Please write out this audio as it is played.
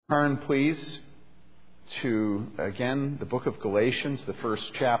Turn, please, to, again, the book of Galatians, the first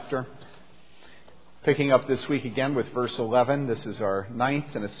chapter. Picking up this week again with verse 11. This is our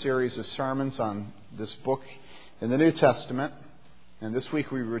ninth in a series of sermons on this book in the New Testament. And this week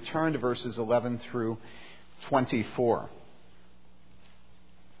we return to verses 11 through 24.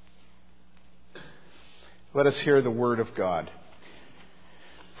 Let us hear the word of God.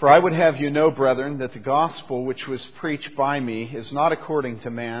 For I would have you know, brethren, that the gospel which was preached by me is not according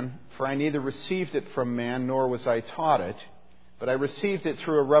to man, for I neither received it from man, nor was I taught it, but I received it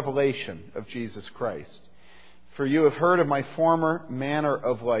through a revelation of Jesus Christ. For you have heard of my former manner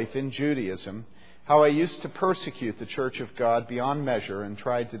of life in Judaism, how I used to persecute the church of God beyond measure and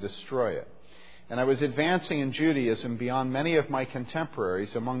tried to destroy it. And I was advancing in Judaism beyond many of my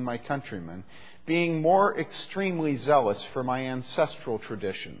contemporaries among my countrymen, being more extremely zealous for my ancestral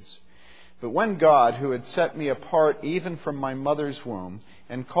traditions. But when God, who had set me apart even from my mother's womb,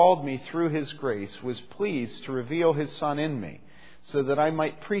 and called me through His grace, was pleased to reveal His Son in me, so that I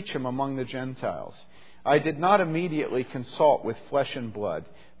might preach Him among the Gentiles, I did not immediately consult with flesh and blood,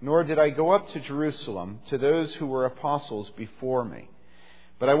 nor did I go up to Jerusalem to those who were apostles before me.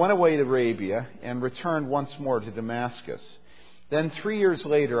 But I went away to Arabia, and returned once more to Damascus. Then 3 years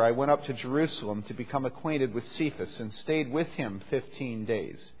later I went up to Jerusalem to become acquainted with Cephas, and stayed with him 15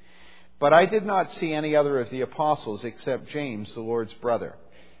 days. But I did not see any other of the apostles except James, the Lord's brother.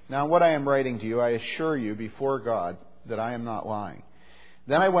 Now what I am writing to you, I assure you before God that I am not lying.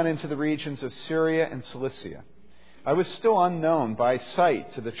 Then I went into the regions of Syria and Cilicia. I was still unknown by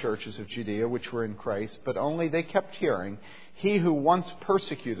sight to the churches of Judea which were in Christ, but only they kept hearing, He who once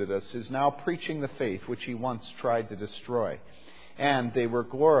persecuted us is now preaching the faith which he once tried to destroy. And they were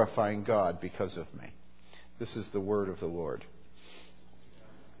glorifying God because of me. This is the word of the Lord.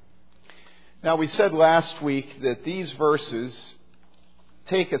 Now, we said last week that these verses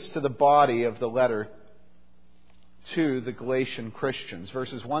take us to the body of the letter to the Galatian Christians.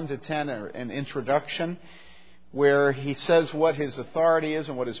 Verses 1 to 10 are an introduction where he says what his authority is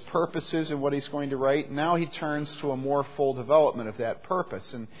and what his purpose is and what he's going to write. Now he turns to a more full development of that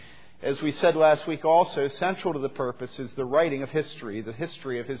purpose. And as we said last week also, central to the purpose is the writing of history, the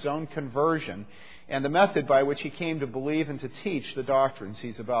history of his own conversion, and the method by which he came to believe and to teach the doctrines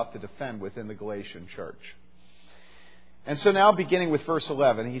he's about to defend within the Galatian church. And so now, beginning with verse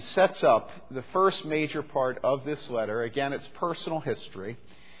 11, he sets up the first major part of this letter. Again, it's personal history,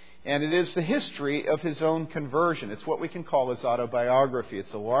 and it is the history of his own conversion. It's what we can call his autobiography.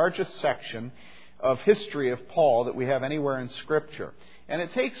 It's the largest section of history of Paul that we have anywhere in Scripture. And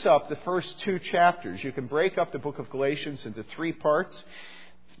it takes up the first two chapters. You can break up the book of Galatians into three parts.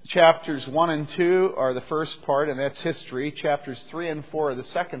 Chapters 1 and 2 are the first part, and that's history. Chapters 3 and 4 are the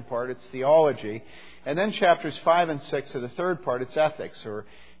second part, it's theology. And then chapters 5 and 6 are the third part, it's ethics, or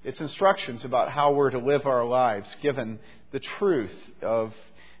it's instructions about how we're to live our lives, given the truth of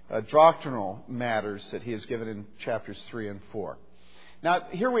doctrinal matters that he has given in chapters 3 and 4. Now,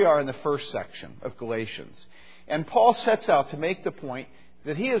 here we are in the first section of Galatians. And Paul sets out to make the point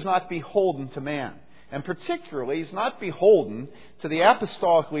that he is not beholden to man. And particularly, he's not beholden to the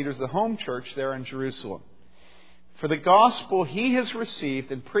apostolic leaders of the home church there in Jerusalem. For the gospel he has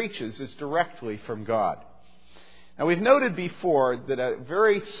received and preaches is directly from God. Now, we've noted before that a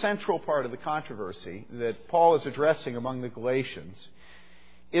very central part of the controversy that Paul is addressing among the Galatians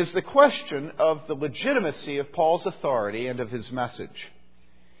is the question of the legitimacy of Paul's authority and of his message.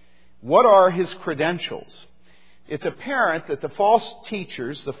 What are his credentials? It's apparent that the false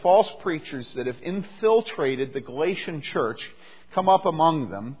teachers, the false preachers that have infiltrated the Galatian church, come up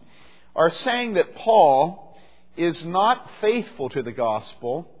among them, are saying that Paul is not faithful to the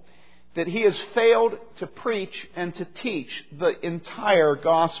gospel, that he has failed to preach and to teach the entire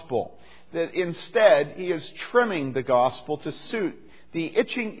gospel, that instead he is trimming the gospel to suit the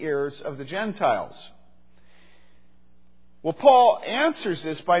itching ears of the Gentiles. Well, Paul answers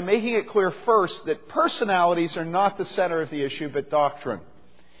this by making it clear first that personalities are not the center of the issue, but doctrine.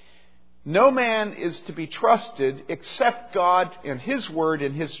 No man is to be trusted except God and His Word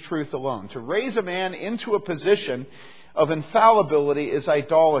and His truth alone. To raise a man into a position of infallibility is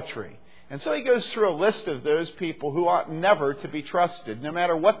idolatry. And so he goes through a list of those people who ought never to be trusted, no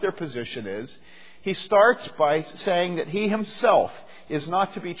matter what their position is. He starts by saying that he himself is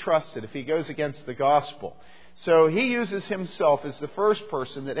not to be trusted if he goes against the gospel. So he uses himself as the first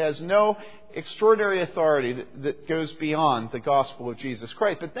person that has no extraordinary authority that goes beyond the gospel of Jesus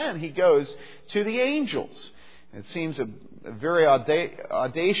Christ. But then he goes to the angels. It seems a very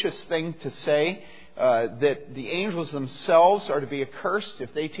audacious thing to say, that the angels themselves are to be accursed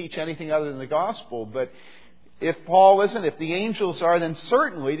if they teach anything other than the gospel. But if Paul isn't, if the angels are, then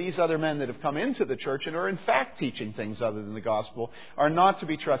certainly these other men that have come into the church and are in fact teaching things other than the gospel are not to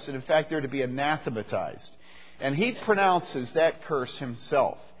be trusted. In fact, they're to be anathematized. And he pronounces that curse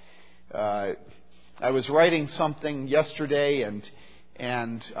himself. I was writing something yesterday,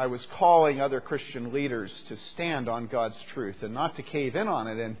 and I was calling other Christian leaders to stand on God's truth and not to cave in on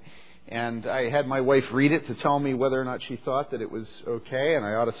it. And I had my wife read it to tell me whether or not she thought that it was okay and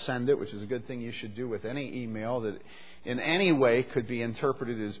I ought to send it, which is a good thing you should do with any email that in any way could be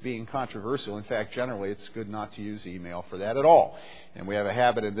interpreted as being controversial. In fact, generally it's good not to use email for that at all. And we have a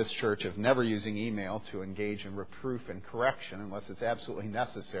habit in this church of never using email to engage in reproof and correction unless it's absolutely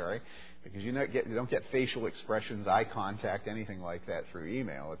necessary, because you don't get facial expressions, eye contact, anything like that through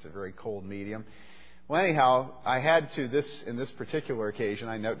email. It's a very cold medium. Well, anyhow, I had to in this particular occasion,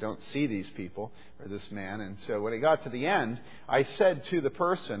 I don't see these people, or this man, and so when it got to the end, I said to the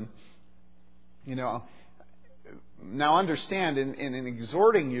person, now understand, in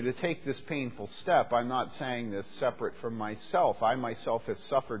exhorting you to take this painful step, I'm not saying this separate from myself. I myself have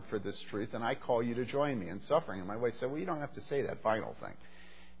suffered for this truth, and I call you to join me in suffering. And my wife said, well, you don't have to say that final thing.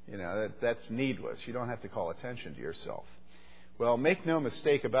 That's needless. You don't have to call attention to yourself. Well, make no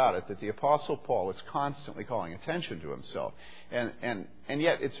mistake about it that the Apostle Paul is constantly calling attention to himself. And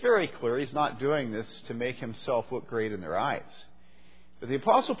yet it's very clear he's not doing this to make himself look great in their eyes. But the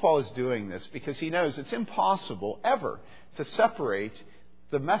Apostle Paul is doing this because he knows it's impossible ever to separate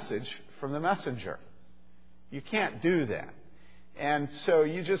the message from the messenger. You can't do that. And so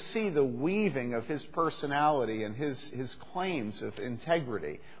you just see the weaving of his personality and his claims of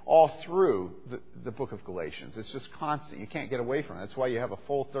integrity all through the book of Galatians. It's just constant. You can't get away from it. That's why you have a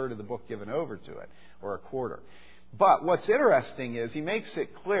full third of the book given over to it, or a quarter. But what's interesting is he makes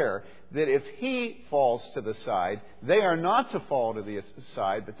it clear that if he falls to the side, they are not to fall to the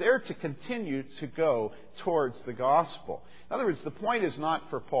side, but they're to continue to go towards the gospel. In other words, the point is not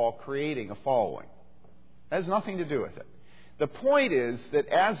for Paul creating a following. That has nothing to do with it. The point is that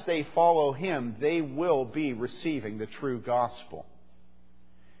as they follow him, they will be receiving the true gospel.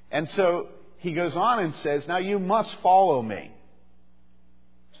 And so he goes on and says, now you must follow me.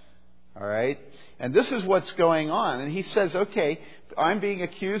 All right? And this is what's going on. And he says, okay, I'm being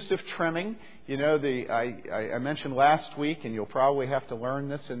accused of trimming. I mentioned last week, and you'll probably have to learn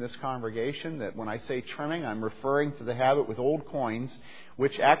this in this congregation, that when I say trimming, I'm referring to the habit with old coins,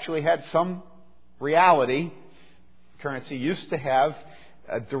 which actually had some reality. Currency used to have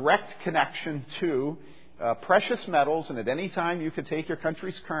a direct connection to precious metals, and at any time you could take your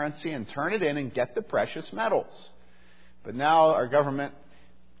country's currency and turn it in and get the precious metals. But now our government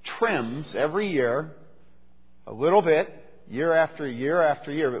trims every year a little bit, year after year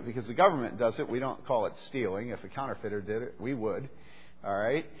after year, but because the government does it, we don't call it stealing. If a counterfeiter did it, we would. All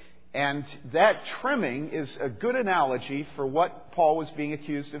right? And that trimming is a good analogy for what Paul was being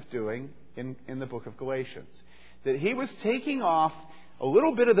accused of doing in the book of Galatians. That he was taking off a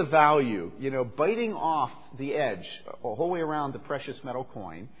little bit of the value, biting off the edge all the way around the precious metal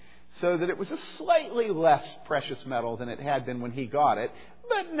coin, so that it was a slightly less precious metal than it had been when he got it,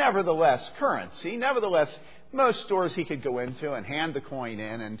 but nevertheless currency. Nevertheless, most stores he could go into and hand the coin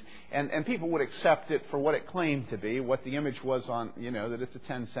in, and people would accept it for what it claimed to be, what the image was on, that it's a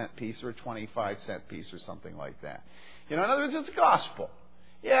 10-cent piece or a 25-cent piece or something like that. In other words, it's gospel.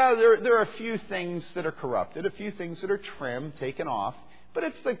 Yeah, there are a few things that are corrupted, a few things that are trimmed, taken off, but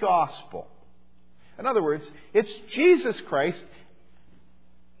it's the gospel. In other words, it's Jesus Christ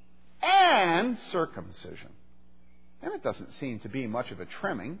and circumcision. And it doesn't seem to be much of a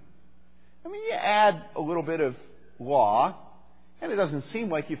trimming. I mean, you add a little bit of law, and it doesn't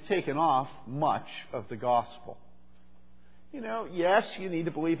seem like you've taken off much of the gospel. Yes, you need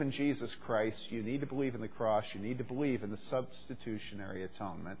to believe in Jesus Christ. You need to believe in the cross. You need to believe in the substitutionary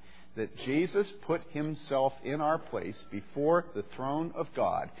atonement, that Jesus put himself in our place before the throne of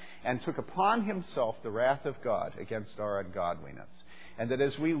God and took upon himself the wrath of God against our ungodliness. And that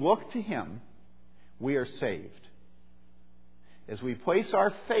as we look to him, we are saved. As we place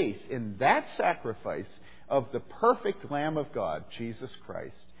our faith in that sacrifice of the perfect Lamb of God, Jesus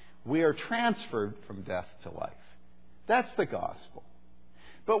Christ, we are transferred from death to life. That's the gospel.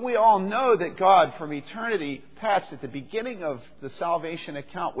 But we all know that God, from eternity past, at the beginning of the salvation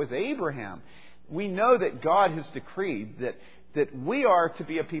account with Abraham, we know that God has decreed that we are to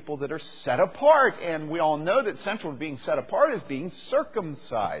be a people that are set apart. And we all know that central to being set apart is being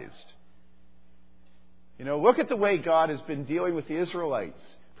circumcised. Look at the way God has been dealing with the Israelites.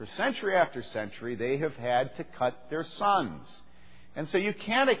 For century after century, they have had to cut their sons. And so you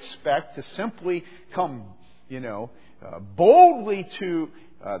can't expect to simply come boldly to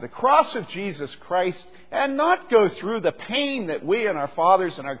the cross of Jesus Christ and not go through the pain that we and our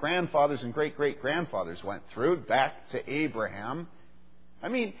fathers and our grandfathers and great-great-grandfathers went through back to Abraham. I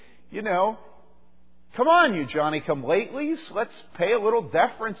mean, come on, you Johnny-come-latelys. Let's pay a little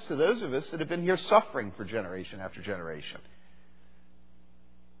deference to those of us that have been here suffering for generation after generation.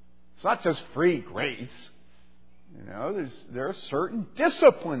 It's not just free grace. There are certain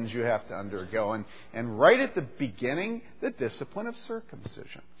disciplines you have to undergo. And right at the beginning, the discipline of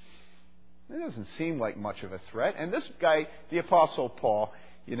circumcision. It doesn't seem like much of a threat. And this guy, the Apostle Paul,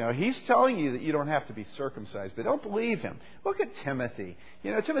 he's telling you that you don't have to be circumcised, but don't believe him. Look at Timothy.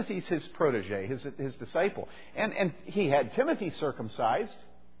 Timothy's his protege, his disciple. And he had Timothy circumcised.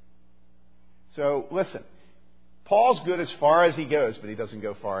 So, listen. Paul's good as far as he goes, but he doesn't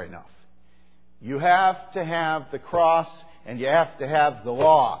go far enough. You have to have the cross and you have to have the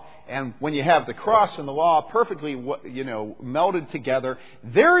law. And when you have the cross and the law perfectly, melded together,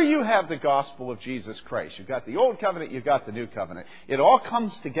 there you have the gospel of Jesus Christ. You've got the old covenant, you've got the new covenant. It all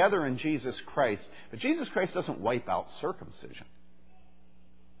comes together in Jesus Christ. But Jesus Christ doesn't wipe out circumcision.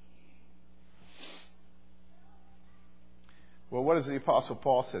 Well, what does the Apostle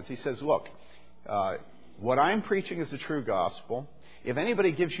Paul say? He says, look, what I'm preaching is the true gospel. If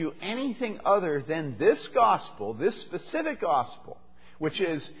anybody gives you anything other than this gospel, this specific gospel, which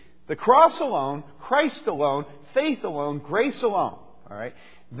is the cross alone, Christ alone, faith alone, grace alone, all right,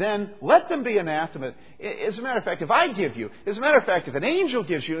 then let them be anathema. As a matter of fact, if I give you, as a matter of fact, if an angel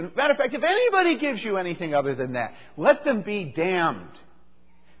gives you, as a matter of fact, if anybody gives you anything other than that, let them be damned.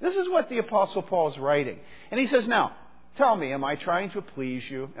 This is what the Apostle Paul is writing. And he says, now, tell me, am I trying to please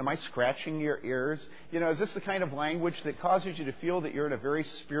you? Am I scratching your ears? Is this the kind of language that causes you to feel that you're in a very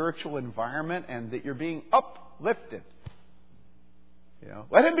spiritual environment and that you're being uplifted?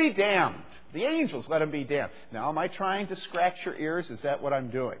 Let him be damned. The angels, let him be damned. Now, am I trying to scratch your ears? Is that what I'm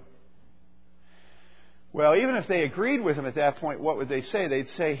doing? Well, even if they agreed with him at that point, what would they say? They'd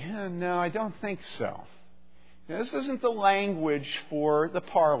say, no, I don't think so. This isn't the language for the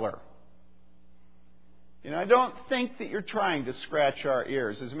parlor. I don't think that you're trying to scratch our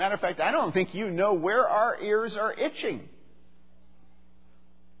ears. As a matter of fact, I don't think you know where our ears are itching.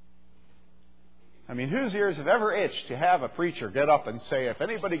 I mean, whose ears have ever itched to have a preacher get up and say, if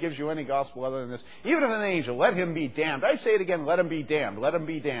anybody gives you any gospel other than this, even if an angel, let him be damned. I say it again, let him be damned, let him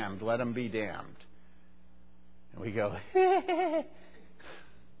be damned, let him be damned. And we go,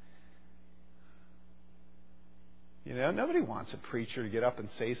 nobody wants a preacher to get up and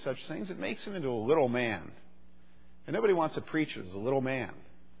say such things. It makes him into a little man. And nobody wants a preacher that's a little man.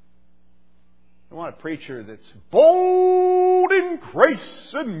 They want a preacher that's bold in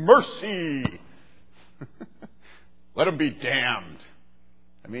grace and mercy. Let him be damned.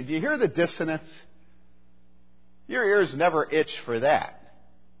 I mean, do you hear the dissonance? Your ears never itch for that.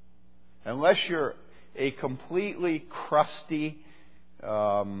 Unless you're a completely crusty,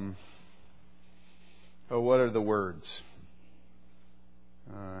 what are the words?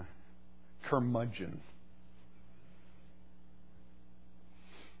 Curmudgeon.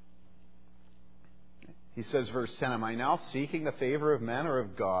 He says, verse 10, am I now seeking the favor of men or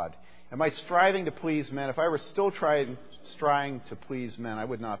of God? Am I striving to please men? If I were still trying to please men, I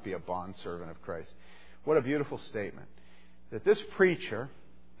would not be a bondservant of Christ. What a beautiful statement. That this preacher,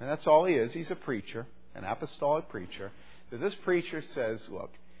 and that's all he is, he's a preacher, an apostolic preacher, that this preacher says,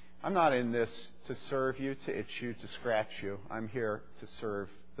 look, I'm not in this to serve you, to itch you, to scratch you. I'm here to serve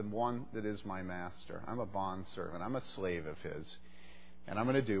the one that is my master. I'm a bondservant. I'm a slave of his. And I'm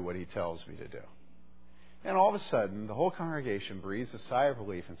going to do what he tells me to do. And all of a sudden, the whole congregation breathes a sigh of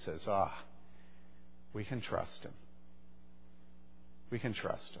relief and says, we can trust him. We can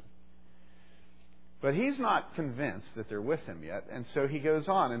trust him. But he's not convinced that they're with him yet. And so he goes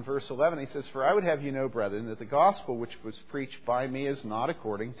on in verse 11. He says, for I would have you know, brethren, that the gospel which was preached by me is not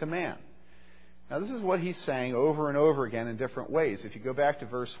according to man. Now, this is what he's saying over and over again in different ways. If you go back to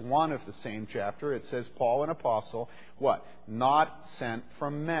verse 1 of the same chapter, it says, Paul, an apostle, what? Not sent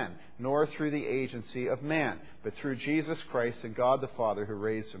from men, nor through the agency of man, but through Jesus Christ and God the Father who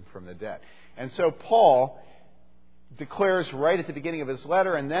raised him from the dead. And so Paul declares right at the beginning of his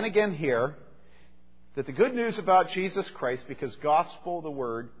letter, and then again here, that the good news about Jesus Christ, because gospel, the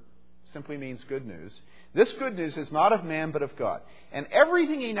word, simply means good news. This good news is not of man, but of God. And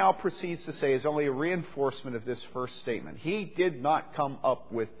everything he now proceeds to say is only a reinforcement of this first statement. He did not come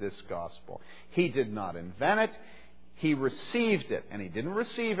up with this gospel. He did not invent it. He received it. And he didn't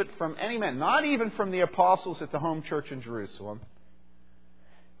receive it from any man, not even from the apostles at the home church in Jerusalem.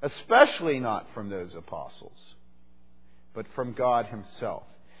 Especially not from those apostles, but from God himself.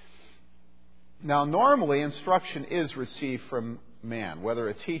 Now, normally instruction is received from man, whether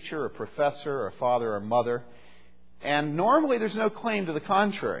a teacher, a professor, a father, or mother. And normally there's no claim to the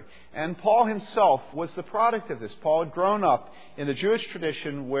contrary. And Paul himself was the product of this. Paul had grown up in the Jewish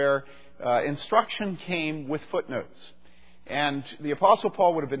tradition where instruction came with footnotes. And the Apostle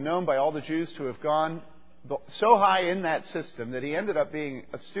Paul would have been known by all the Jews to have gone so high in that system that he ended up being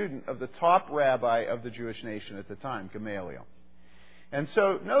a student of the top rabbi of the Jewish nation at the time, Gamaliel. And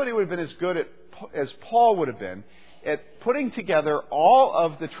so nobody would have been as good as Paul would have been at putting together all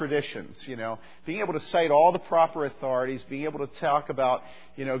of the traditions, being able to cite all the proper authorities, being able to talk about,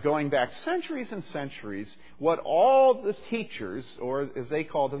 going back centuries and centuries, what all the teachers, or as they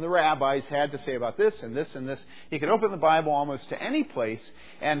called them, the rabbis, had to say about this and this and this. He could open the Bible almost to any place,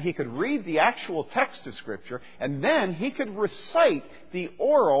 and he could read the actual text of Scripture, and then he could recite the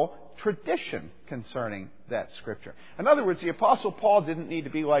oral tradition concerning that Scripture. In other words, the Apostle Paul didn't need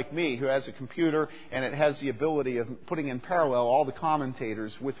to be like me, who has a computer and it has the ability of putting in parallel all the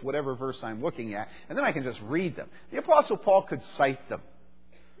commentators with whatever verse I'm looking at, and then I can just read them. The Apostle Paul could cite them.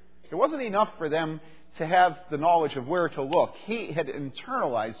 It wasn't enough for them to have the knowledge of where to look. He had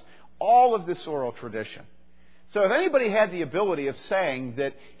internalized all of this oral tradition. So if anybody had the ability of saying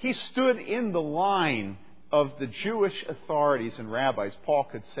that he stood in the line of the Jewish authorities and rabbis, Paul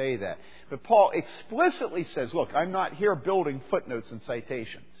could say that. But Paul explicitly says, look, I'm not here building footnotes and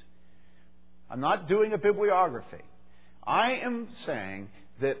citations. I'm not doing a bibliography. I am saying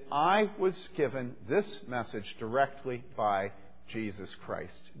that I was given this message directly by Jesus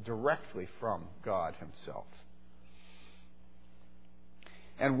Christ, directly from God Himself.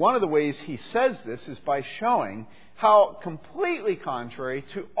 And one of the ways he says this is by showing how completely contrary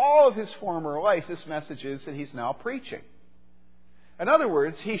to all of his former life this message is that he's now preaching. In other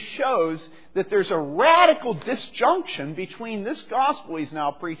words, he shows that there's a radical disjunction between this gospel he's now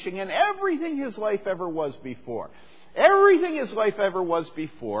preaching and everything his life ever was before. Everything his life ever was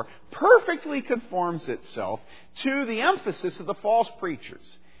before perfectly conforms itself to the emphasis of the false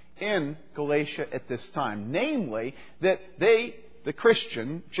preachers in Galatia at this time. Namely, that the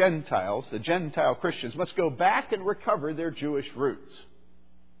Christian Gentiles, the Gentile Christians, must go back and recover their Jewish roots.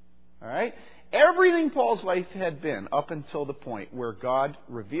 All right? Everything Paul's life had been up until the point where God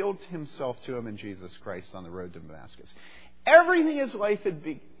revealed Himself to him in Jesus Christ on the road to Damascus. Everything his life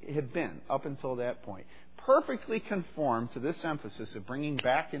had been up until that point perfectly conformed to this emphasis of bringing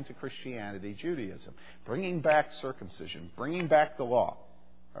back into Christianity Judaism, bringing back circumcision, bringing back the law.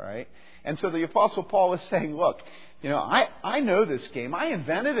 All right? And so the Apostle Paul is saying, look, I know this game. I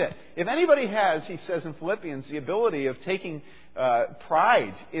invented it. If anybody has, he says in Philippians, the ability of taking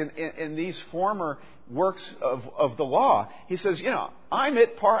pride in these former works of the law, he says, I'm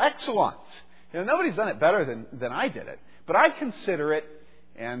it par excellence. Nobody's done it better than I did it. But I consider it,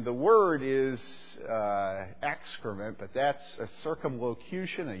 and the word is excrement, but that's a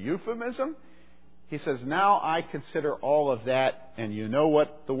circumlocution, a euphemism. He says, now I consider all of that, and you know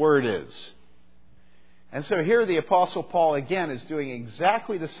what the word is. And so here the Apostle Paul again is doing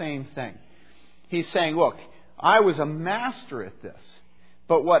exactly the same thing. He's saying, look, I was a master at this,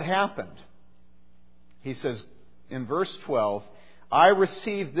 but what happened? He says in verse 12, I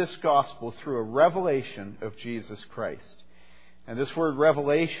received this gospel through a revelation of Jesus Christ. And this word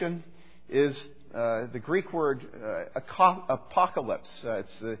revelation is the Greek word apocalypse.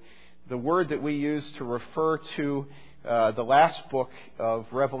 It's the word that we use to refer to the last book of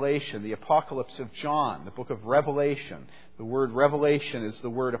Revelation, the Apocalypse of John, the book of Revelation. The word revelation is the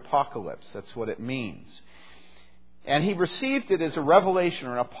word apocalypse. That's what it means. And he received it as a revelation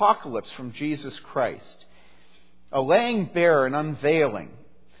or an apocalypse from Jesus Christ, a laying bare and unveiling.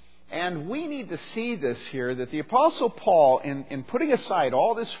 And we need to see this here, that the Apostle Paul, in putting aside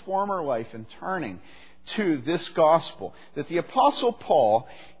all this former life and turning to this gospel, that the Apostle Paul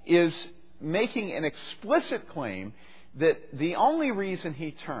is making an explicit claim that the only reason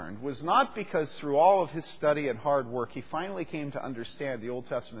he turned was not because through all of his study and hard work he finally came to understand the Old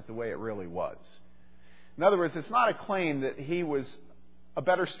Testament the way it really was. In other words, it's not a claim that he was a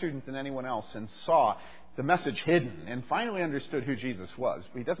better student than anyone else and saw the message hidden and finally understood who Jesus was.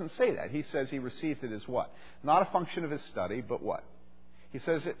 He doesn't say that. He says he received it as what? Not a function of his study, but what? He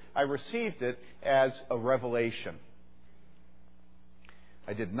says, I received it as a revelation.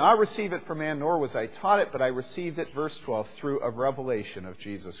 I did not receive it from man, nor was I taught it, but I received it, verse 12, through a revelation of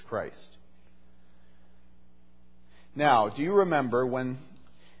Jesus Christ. Now, do you remember when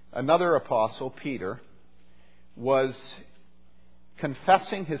another apostle, Peter, was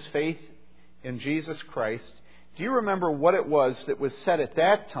confessing his faith in Jesus Christ? Do you remember what it was that was said at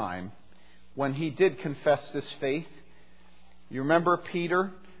that time when he did confess this faith? You remember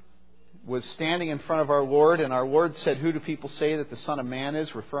Peter was standing in front of our Lord, and our Lord said, "Who do people say that the Son of Man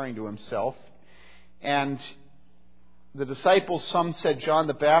is?" referring to himself. And the disciples, some said John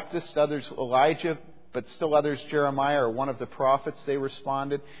the Baptist, others Elijah, but still others Jeremiah or one of the prophets, they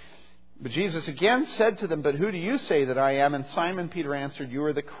responded. But Jesus again said to them, "But who do you say that I am?" And Simon Peter answered, "You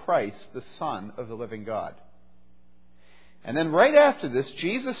are the Christ, the Son of the living God." And then right after this,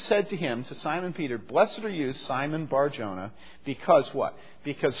 Jesus said to him, to Simon Peter, "Blessed are you, Simon Bar-Jonah, because" what?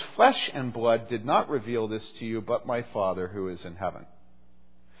 "Because flesh and blood did not reveal this to you, but my Father who is in heaven."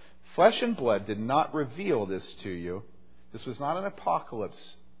 Flesh and blood did not reveal this to you. This was not an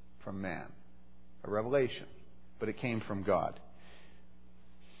apocalypse from man, a revelation, but it came from God.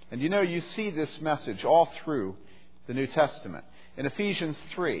 And you see this message all through the New Testament. In Ephesians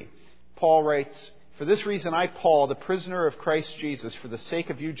 3, Paul writes, "For this reason I, Paul, the prisoner of Christ Jesus, for the sake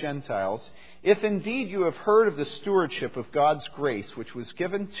of you Gentiles, if indeed you have heard of the stewardship of God's grace, which was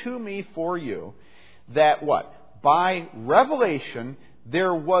given to me for you, that" what? "By revelation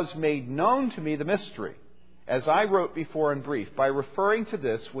there was made known to me the mystery, as I wrote before in brief." By referring to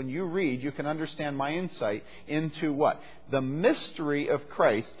this, when you read, you can understand my insight into what? The mystery of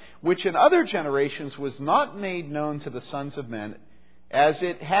Christ, which in other generations was not made known to the sons of men, as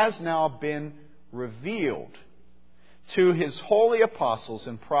it has now been revealed to his holy apostles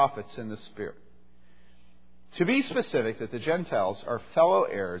and prophets in the Spirit. To be specific, that the Gentiles are fellow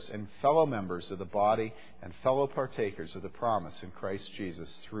heirs and fellow members of the body and fellow partakers of the promise in Christ Jesus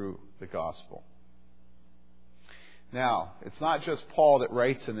through the gospel. Now, it's not just Paul that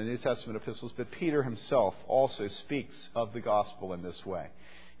writes in the New Testament epistles, but Peter himself also speaks of the gospel in this way.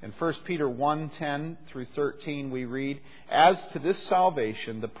 In 1 Peter 1:10 through 13 we read, "As to this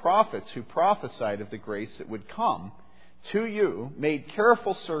salvation, the prophets who prophesied of the grace that would come to you made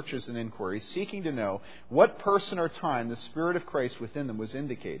careful searches and inquiries, seeking to know what person or time the Spirit of Christ within them was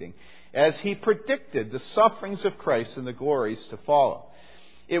indicating, as he predicted the sufferings of Christ and the glories to follow.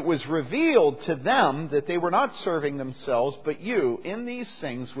 It was revealed to them that they were not serving themselves, but you, in these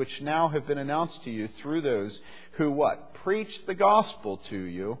things which now have been announced to you through those who" what? "Preached the gospel to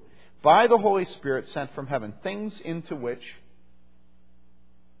you by the Holy Spirit sent from heaven, things into which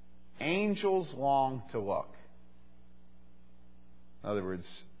angels long to look." In other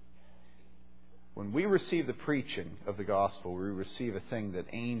words, when we receive the preaching of the gospel, we receive a thing that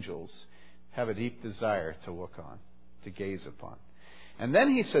angels have a deep desire to look on, to gaze upon. And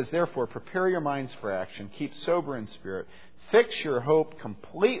then he says, "Therefore, prepare your minds for action, keep sober in spirit, fix your hope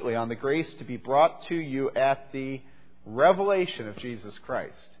completely on the grace to be brought to you at the revelation of Jesus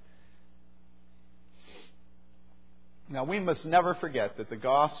Christ." Now, we must never forget that the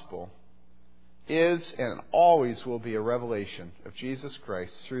gospel is and always will be a revelation of Jesus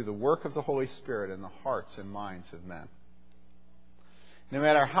Christ through the work of the Holy Spirit in the hearts and minds of men. No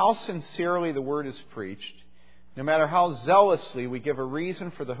matter how sincerely the word is preached, no matter how zealously we give a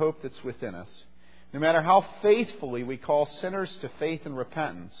reason for the hope that's within us, no matter how faithfully we call sinners to faith and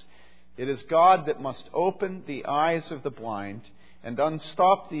repentance, it is God that must open the eyes of the blind and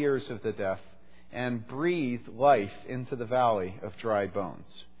unstop the ears of the deaf and breathe life into the valley of dry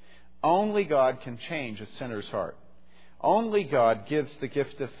bones. Only God can change a sinner's heart. Only God gives the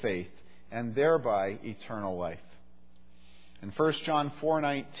gift of faith and thereby eternal life. In 1 John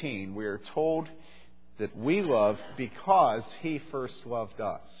 4:19, we are told that we love because He first loved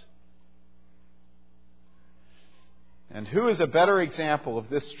us. And who is a better example of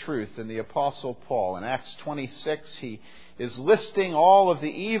this truth than the Apostle Paul? In Acts 26, he is listing all of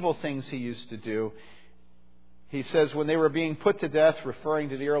the evil things he used to do. He says, when they were being put to death, referring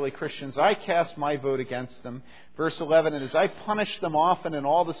to the early Christians, "I cast my vote against them." Verse 11, "And as I punished them often in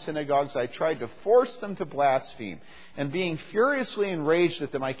all the synagogues, I tried to force them to blaspheme. And being furiously enraged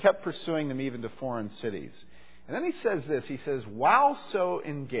at them, I kept pursuing them even to foreign cities." And then he says this, he says, "While so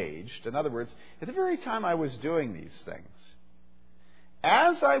engaged," in other words, at the very time I was doing these things,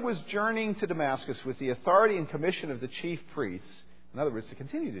 "as I was journeying to Damascus with the authority and commission of the chief priests," in other words, to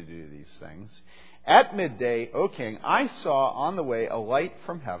continue to do these things, "at midday, O king, I saw on the way a light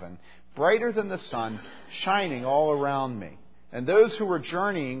from heaven, brighter than the sun, shining all around me, and those who were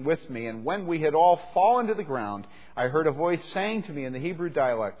journeying with me. And when we had all fallen to the ground, I heard a voice saying to me in the Hebrew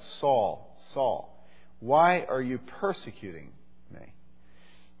dialect, 'Saul, Saul, why are you persecuting me?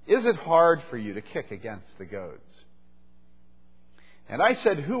 Is it hard for you to kick against the goads?' And I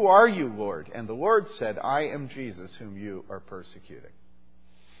said, 'Who are you, Lord?' And the Lord said, 'I am Jesus, whom you are persecuting.'"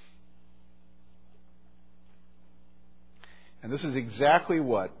 And this is exactly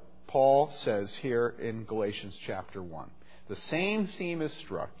what Paul says here in Galatians chapter 1. The same theme is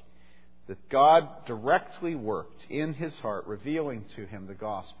struck. that God directly worked in his heart, revealing to him the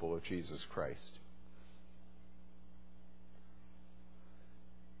gospel of Jesus Christ.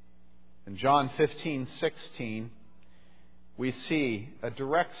 In John 15:16, we see a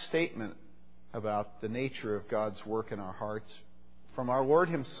direct statement about the nature of God's work in our hearts from our Lord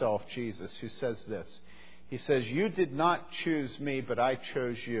himself, Jesus, who says this. He says, "You did not choose me, but I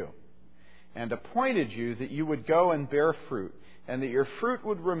chose you, and appointed you that you would go and bear fruit, and that your fruit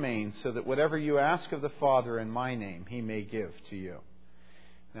would remain, so that whatever you ask of the Father in my name, he may give to you."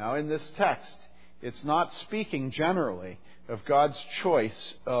 Now, in this text, it's not speaking generally of God's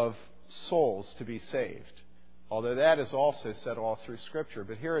choice of souls to be saved, although that is also said all through Scripture.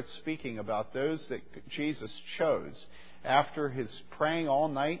 But here it's speaking about those that Jesus chose. After his praying all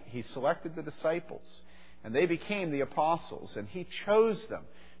night, he selected the disciples, and they became the apostles, and he chose them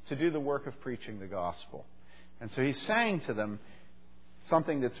to do the work of preaching the gospel. And so he's saying to them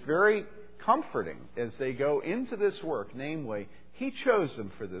something that's very comforting as they go into this work, namely, he chose them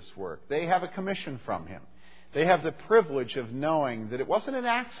for this work. They have a commission from him. They have the privilege of knowing that it wasn't an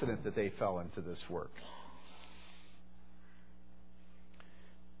accident that they fell into this work.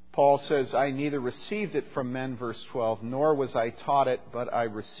 Paul says, "I neither received it from men," verse 12, "nor was I taught it, but I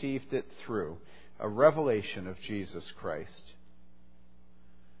received it through a revelation of Jesus Christ."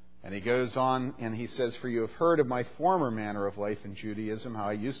 And he goes on and he says, "For you have heard of my former manner of life in Judaism, how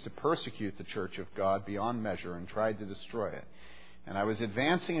I used to persecute the church of God beyond measure and tried to destroy it. And I was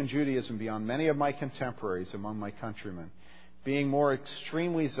advancing in Judaism beyond many of my contemporaries among my countrymen, being more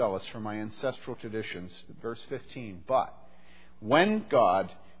extremely zealous for my ancestral traditions." Verse 15, "But when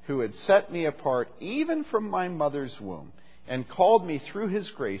God, who had set me apart even from my mother's womb, and called me through his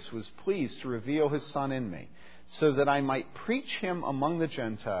grace, was pleased to reveal his Son in me, so that I might preach him among the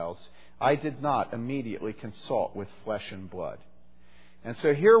Gentiles, I did not immediately consult with flesh and blood." And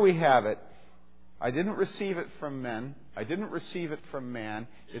so here we have it. I didn't receive it from men. I didn't receive it from man.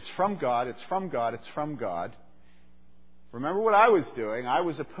 It's from God. It's from God. It's from God. Remember what I was doing. I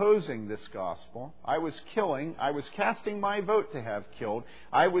was opposing this gospel. I was killing. I was casting my vote to have killed.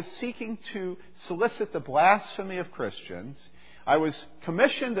 I was seeking to solicit the blasphemy of Christians. I was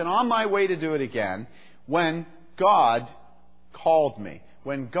commissioned and on my way to do it again when God called me,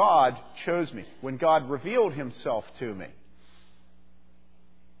 when God chose me, when God revealed himself to me.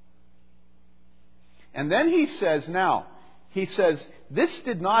 And then he says, this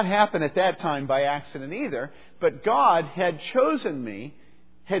did not happen at that time by accident either, but God had chosen me,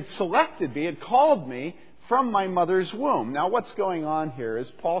 had selected me, had called me from my mother's womb. Now what's going on here? Is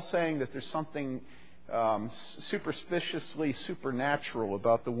Paul saying that there's something superstitiously supernatural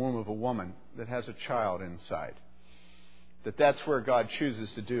about the womb of a woman that has a child inside? That's where God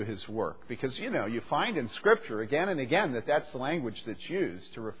chooses to do his work. Because, you find in Scripture again and again that that's the language that's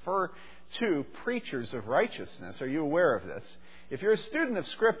used to refer to preachers of righteousness. Are you aware of this? If you're a student of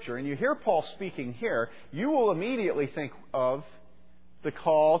Scripture and you hear Paul speaking here, you will immediately think of the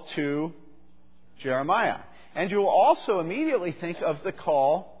call to Jeremiah. And you will also immediately think of the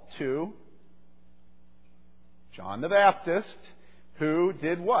call to John the Baptist, who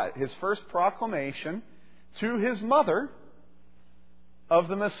did what? His first proclamation to his mother of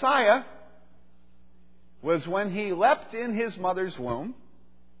the Messiah was when he leapt in his mother's womb.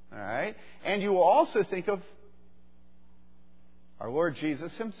 All right? And you will also think of our Lord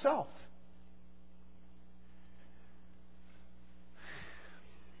Jesus himself.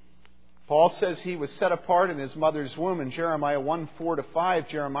 Paul says he was set apart in his mother's womb in Jeremiah 1:4-5.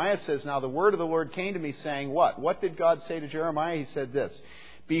 Jeremiah says, "Now the word of the Lord came to me saying," what? What did God say to Jeremiah? He said this,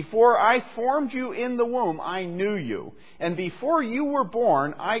 "Before I formed you in the womb, I knew you. And before you were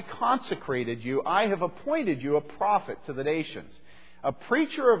born, I consecrated you. I have appointed you a prophet to the nations." A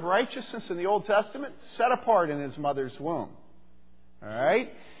preacher of righteousness in the Old Testament, set apart in his mother's womb. All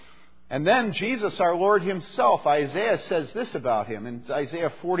right? And then Jesus, our Lord himself, Isaiah says this about him in Isaiah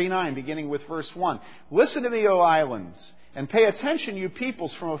 49, beginning with verse 1. "Listen to me, O islands, and pay attention, you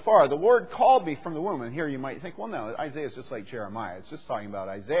peoples from afar. The Lord called me from the womb." And here you might think, well, no, Isaiah is just like Jeremiah. It's just talking about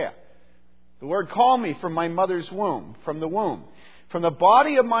Isaiah. "The Lord called me from my mother's womb, from the womb. From the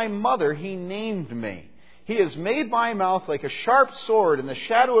body of my mother he named me. He has made my mouth like a sharp sword. In the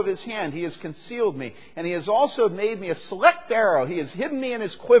shadow of his hand he has concealed me. And he has also made me a select arrow. He has hidden me in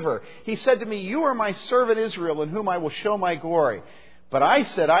his quiver. He said to me, 'You are my servant Israel, in whom I will show my glory.' But I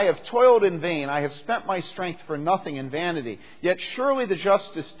said, I have toiled in vain. I have spent my strength for nothing in vanity. Yet surely the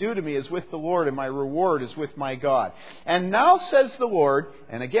justice due to me is with the Lord, and my reward is with my God. And now says the Lord,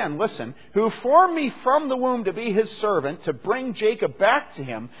 and again, listen, who formed me from the womb to be his servant, to bring Jacob back to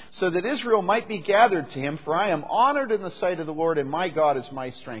him, so that Israel might be gathered to him. For I am honored in the sight of the Lord, and my God is my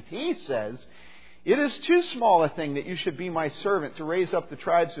strength. He says, it is too small a thing that you should be my servant, to raise up the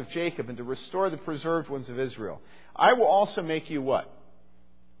tribes of Jacob and to restore the preserved ones of Israel. I will also make you what?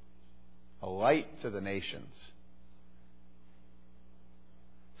 A light to the nations,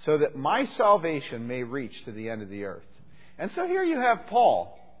 so that my salvation may reach to the end of the earth. And so here you have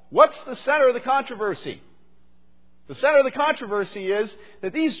Paul. What's the center of the controversy? The center of the controversy is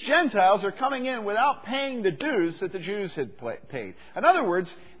that these Gentiles are coming in without paying the dues that the Jews had paid. In other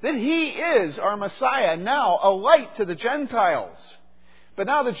words, that he is our Messiah, now a light to the Gentiles. But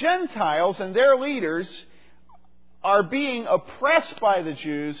now the Gentiles and their leaders are being oppressed by the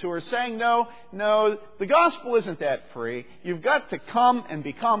Jews, who are saying, no, the gospel isn't that free. You've got to come and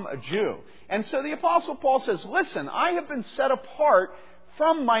become a Jew. And so the Apostle Paul says, listen, I have been set apart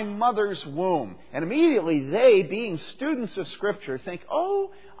from my mother's womb. And immediately they, being students of Scripture, think, oh,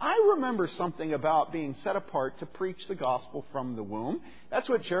 I remember something about being set apart to preach the gospel from the womb. That's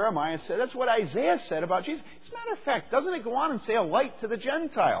what Jeremiah said. That's what Isaiah said about Jesus. As a matter of fact, doesn't it go on and say a light to the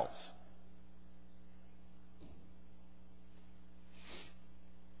Gentiles?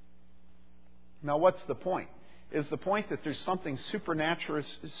 Now, what's the point? Is the point that there's something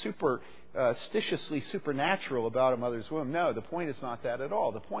superstitiously supernatural about a mother's womb? No, the point is not that at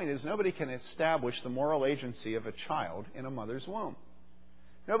all. The point is nobody can establish the moral agency of a child in a mother's womb.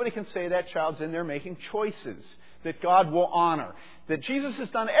 Nobody can say that child's in there making choices that God will honor, that Jesus has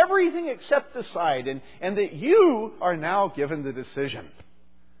done everything except decide, and that you are now given the decision,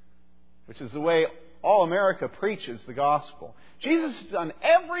 which is the way all America preaches the gospel. Jesus has done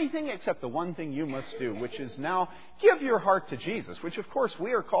everything except the one thing you must do, which is now give your heart to Jesus, which of course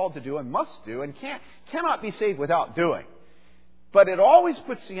we are called to do and must do and cannot be saved without doing. But it always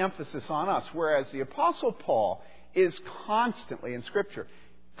puts the emphasis on us, whereas the Apostle Paul is constantly, in Scripture,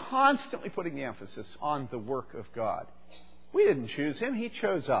 constantly putting the emphasis on the work of God. We didn't choose him, he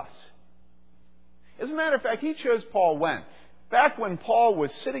chose us. As a matter of fact, he chose Paul when? Back when Paul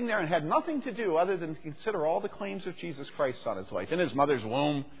was sitting there and had nothing to do other than to consider all the claims of Jesus Christ on his life, in his mother's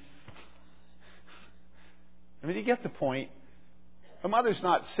womb. I mean, you get the point. A mother's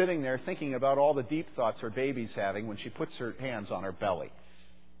not sitting there thinking about all the deep thoughts her baby's having when she puts her hands on her belly.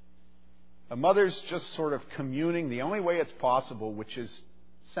 A mother's just sort of communing the only way it's possible, which is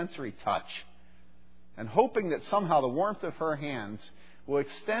sensory touch, and hoping that somehow the warmth of her hands will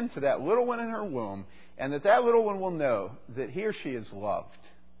extend to that little one in her womb, and that little one will know that he or she is loved.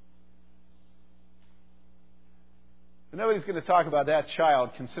 But nobody's going to talk about that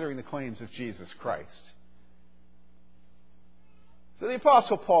child considering the claims of Jesus Christ. So the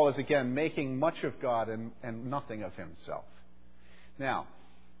Apostle Paul is again making much of God and nothing of himself. Now,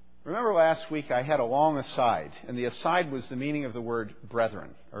 remember last week I had a long aside, and the aside was the meaning of the word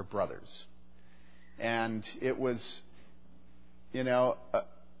brethren or brothers. And it was,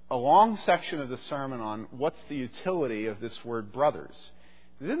 a long section of the sermon on what's the utility of this word brothers.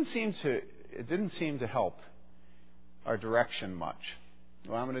 It didn't seem to help our direction much.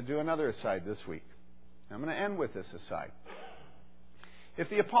 Well, I'm going to do another aside this week. I'm going to end with this aside. If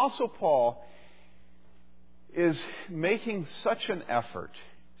the Apostle Paul is making such an effort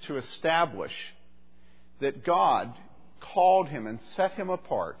to establish that God called him and set him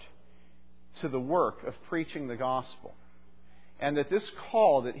apart to the work of preaching the gospel, and that this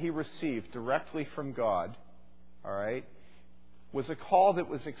call that he received directly from God, was a call that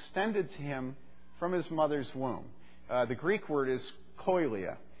was extended to him from his mother's womb. The Greek word is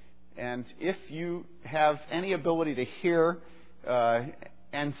koilia. And if you have any ability to hear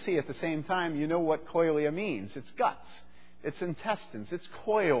and see at the same time, you know what koilia means. It's guts. It's intestines. It's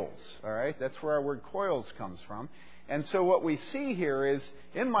coils. That's where our word coils comes from. And so what we see here is,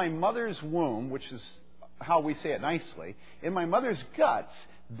 in my mother's womb, which is how we say it nicely, in my mother's guts,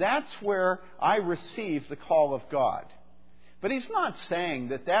 that's where I received the call of God. But he's not saying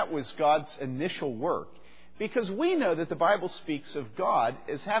that that was God's initial work, because we know that the Bible speaks of God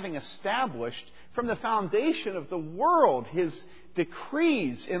as having established from the foundation of the world his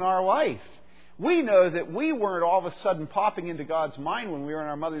decrees in our life. We know that we weren't all of a sudden popping into God's mind when we were in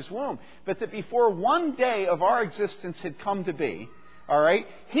our mother's womb, but that before one day of our existence had come to be,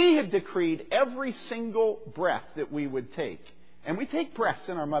 he had decreed every single breath that we would take. And we take breaths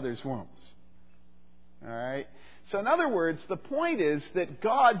in our mother's wombs. So in other words, the point is that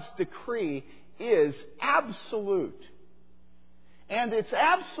God's decree is absolute. And it's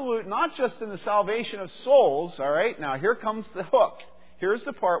absolute not just in the salvation of souls, all right? Now, here comes the hook. Here's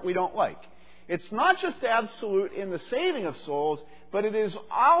the part we don't like. It's not just absolute in the saving of souls, but it is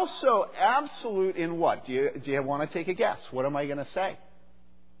also absolute in what? Do you want to take a guess? What am I going to say?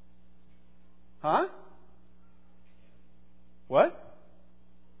 Huh? What?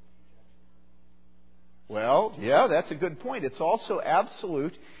 Well, yeah, that's a good point. It's also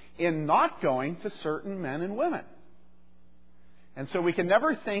absolute in not going to certain men and women. And so we can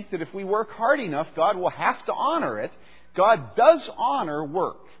never think that if we work hard enough, God will have to honor it. God does honor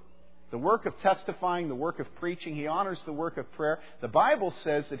work. The work of testifying, the work of preaching. He honors the work of prayer. The Bible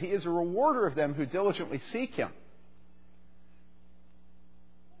says that He is a rewarder of them who diligently seek Him.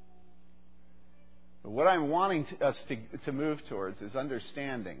 But what I'm wanting us to move towards is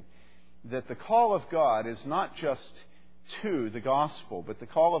understanding that the call of God is not just to the gospel, but the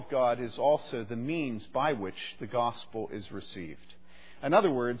call of God is also the means by which the gospel is received. In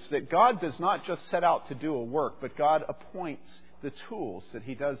other words, that God does not just set out to do a work, but God appoints the tools that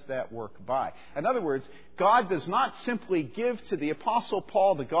He does that work by. In other words, God does not simply give to the Apostle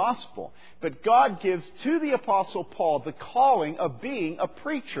Paul the gospel, but God gives to the Apostle Paul the calling of being a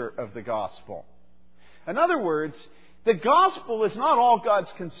preacher of the gospel. In other words, the gospel is not all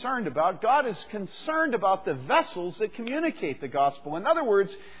God's concerned about. God is concerned about the vessels that communicate the gospel. In other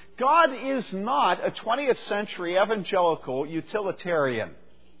words, God is not a 20th century evangelical utilitarian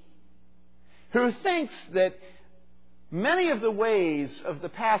who thinks that many of the ways of the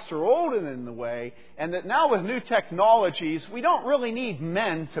past are old and in the way, and that now with new technologies, we don't really need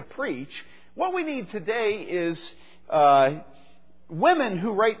men to preach. What we need today is women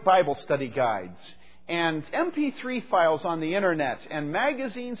who write Bible study guides, and MP3 files on the internet, and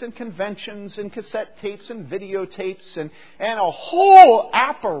magazines and conventions and cassette tapes and videotapes, and a whole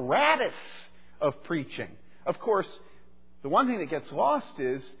apparatus of preaching. Of course, the one thing that gets lost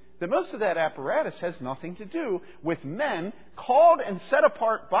is that most of that apparatus has nothing to do with men called and set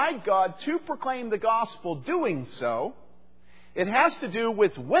apart by God to proclaim the gospel doing so. It has to do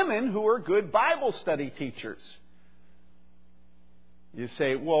with women who are good Bible study teachers. You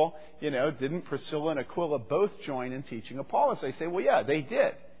say, well, didn't Priscilla and Aquila both join in teaching Apollos? I say, well, yeah, they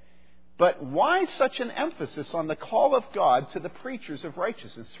did. But why such an emphasis on the call of God to the preachers of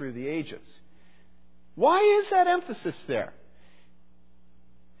righteousness through the ages? Why is that emphasis there?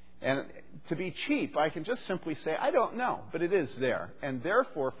 And to be cheap, I can just simply say, I don't know, but it is there. And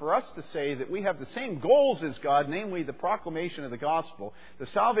therefore, for us to say that we have the same goals as God, namely the proclamation of the gospel, the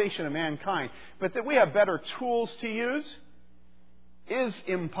salvation of mankind, but that we have better tools to use, is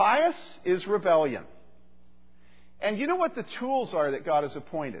impious, is rebellion. And you know what the tools are that God has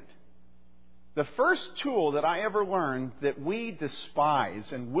appointed? The first tool that I ever learned that we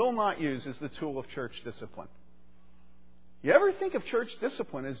despise and will not use is the tool of church discipline. You ever think of church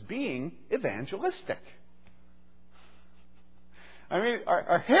discipline as being evangelistic? I mean,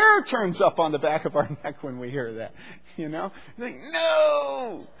 our hair turns up on the back of our neck when we hear that. You think,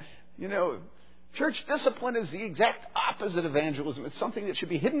 no! Church discipline is the exact opposite of evangelism. It's something that should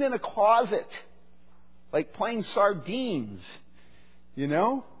be hidden in a closet, like playing sardines.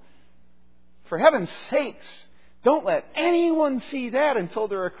 For heaven's sakes, don't let anyone see that until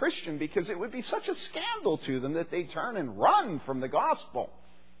they're a Christian, because it would be such a scandal to them that they turn and run from the gospel.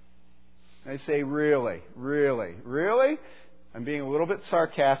 I say, really? Really? Really? I'm being a little bit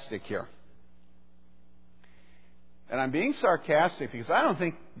sarcastic here. And I'm being sarcastic because I don't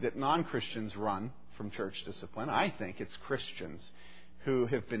think that non-Christians run from church discipline. I think it's Christians who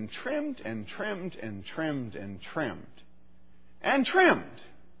have been trimmed and trimmed and trimmed and trimmed and trimmed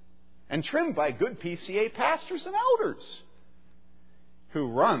and trimmed by good PCA pastors and elders who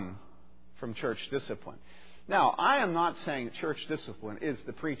run from church discipline. Now, I am not saying that church discipline is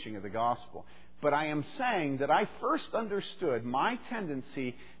the preaching of the gospel. But I am saying that I first understood my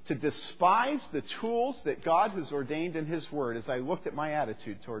tendency to despise the tools that God has ordained in His Word as I looked at my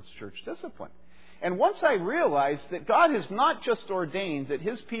attitude towards church discipline. And once I realized that God has not just ordained that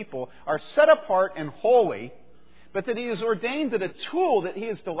His people are set apart and holy, but that He has ordained that a tool that He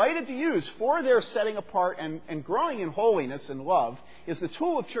is delighted to use for their setting apart and growing in holiness and love is the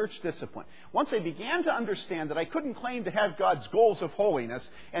tool of church discipline. Once I began to understand that I couldn't claim to have God's goals of holiness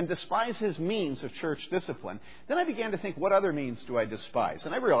and despise His means of church discipline, then I began to think, what other means do I despise?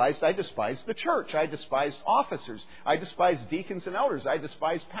 And I realized I despised the church. I despised officers. I despised deacons and elders. I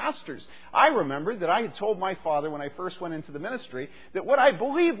despised pastors. I remembered that I had told my father when I first went into the ministry that what I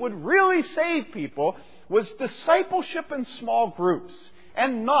believed would really save people was discipleship in small groups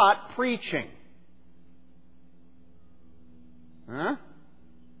and not preaching.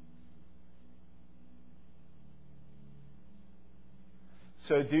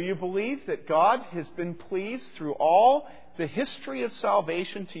 So do you believe that God has been pleased through all the history of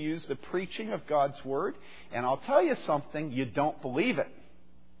salvation to use the preaching of God's Word? And I'll tell you something, you don't believe it.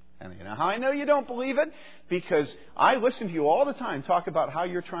 And you know how I know you don't believe it? Because I listen to you all the time talk about how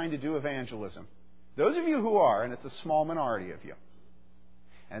you're trying to do evangelism. Those of you who are, and it's a small minority of you,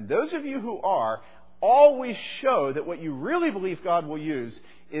 and those of you who are, always show that what you really believe God will use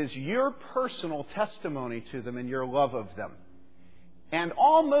is your personal testimony to them and your love of them. And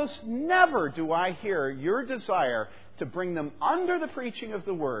almost never do I hear your desire to bring them under the preaching of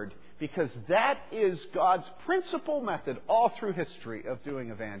the Word, because that is God's principal method all through history of doing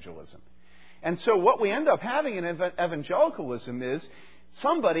evangelism. And so what we end up having in evangelicalism is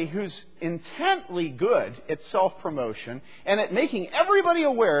somebody who's intently good at self-promotion and at making everybody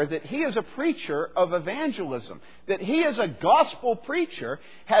aware that he is a preacher of evangelism, that he is a gospel preacher,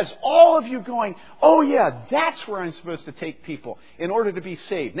 has all of you going, oh yeah, that's where I'm supposed to take people in order to be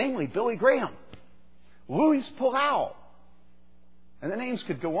saved. Namely, Billy Graham, Luis Palau, and the names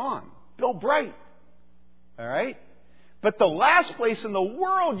could go on. Bill Bright. All right? But the last place in the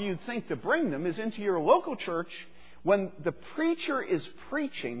world you'd think to bring them is into your local church when the preacher is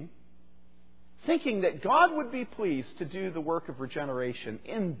preaching, thinking that God would be pleased to do the work of regeneration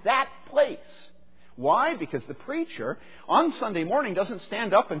in that place. Why? Because the preacher on Sunday morning doesn't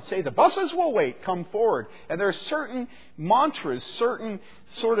stand up and say, the buses will wait, come forward. And there are certain mantras, certain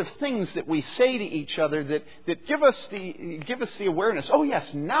sort of things that we say to each other that give us the awareness, oh yes,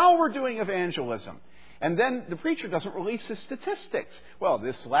 now we're doing evangelism. And then the preacher doesn't release his statistics. Well,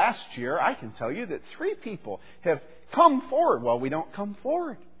 this last year, I can tell you that 3 people have come forward. Well, we don't come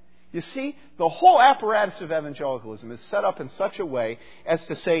forward. You see, the whole apparatus of evangelicalism is set up in such a way as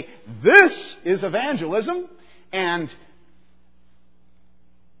to say, this is evangelism, and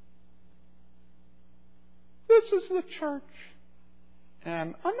this is the church.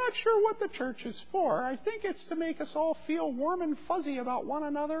 And I'm not sure what the church is for. I think it's to make us all feel warm and fuzzy about one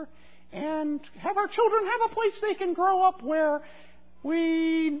another and have our children have a place they can grow up where they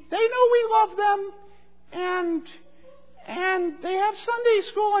know we love them, and they have Sunday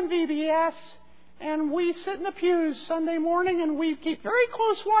school and VBS, and we sit in the pews Sunday morning and we keep very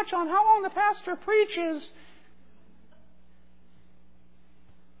close watch on how long the pastor preaches.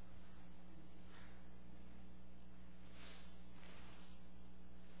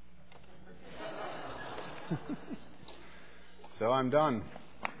 So I'm done.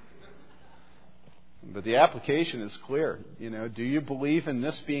 But the application is clear. Do you believe in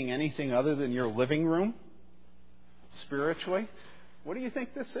this being anything other than your living room spiritually? What do you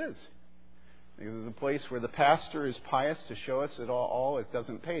think this is? Because it's a place where the pastor is pious to show us that all it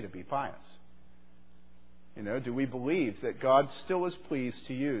doesn't pay to be pious. Do we believe that God still is pleased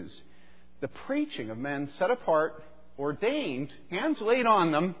to use the preaching of men set apart, ordained, hands laid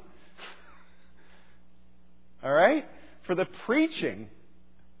on them, all right, for the preaching?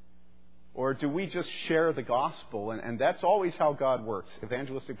 Or do we just share the gospel? And that's always how God works.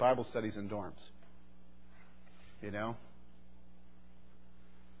 Evangelistic Bible studies in dorms.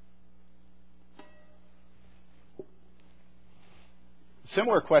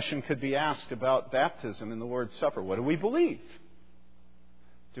 Similar question could be asked about baptism and the Lord's Supper. What do we believe?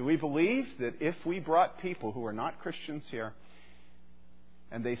 Do we believe that if we brought people who are not Christians here,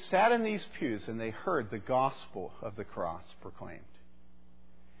 and they sat in these pews and they heard the gospel of the cross proclaimed,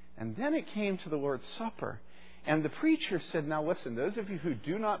 and then it came to the Lord's Supper, and the preacher said, now listen, those of you who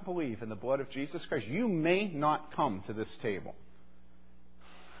do not believe in the blood of Jesus Christ, you may not come to this table.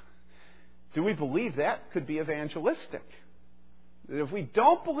 Do we believe that could be evangelistic? That if we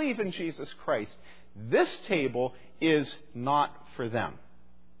don't believe in Jesus Christ, this table is not for them.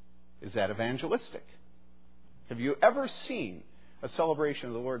 Is that evangelistic? Have you ever seen a celebration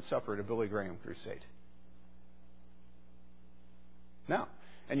of the Lord's Supper at a Billy Graham crusade? No.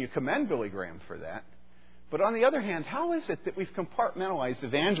 And you commend Billy Graham for that. But on the other hand, how is it that we've compartmentalized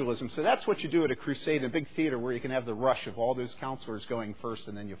evangelism? So that's what you do at a crusade in a big theater where you can have the rush of all those counselors going first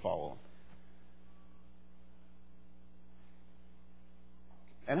and then you follow them.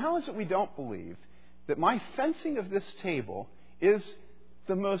 And how is it we don't believe that my fencing of this table is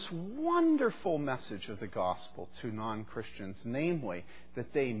the most wonderful message of the gospel to non-Christians, namely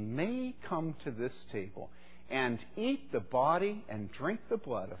that they may come to this table and eat the body and drink the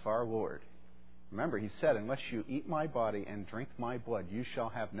blood of our Lord. Remember, he said, unless you eat my body and drink my blood, you shall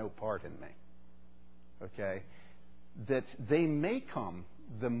have no part in me. Okay? That they may come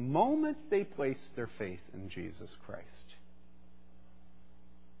the moment they place their faith in Jesus Christ.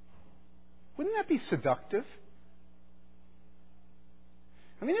 Wouldn't that be seductive?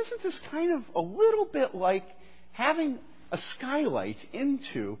 I mean, isn't this kind of a little bit like having a skylight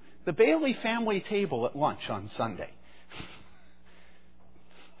into the Bailey family table at lunch on Sunday.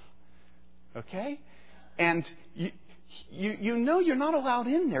 Okay? And you know you're not allowed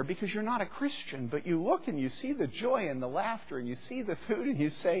in there because you're not a Christian, but you look and you see the joy and the laughter and you see the food and you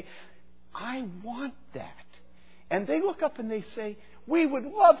say, I want that. And they look up and they say, we would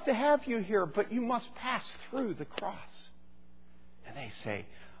love to have you here, but you must pass through the cross. And they say,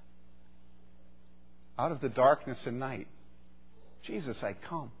 out of the darkness and night, Jesus, I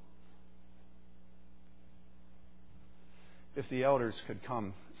come. If the elders could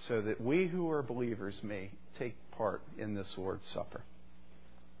come so that we who are believers may take part in this Lord's Supper.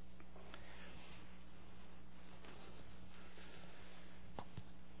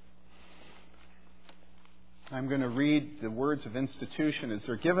 I'm going to read the words of institution as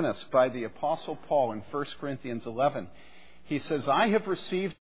they're given us by the Apostle Paul in 1 Corinthians 11. He says, I have received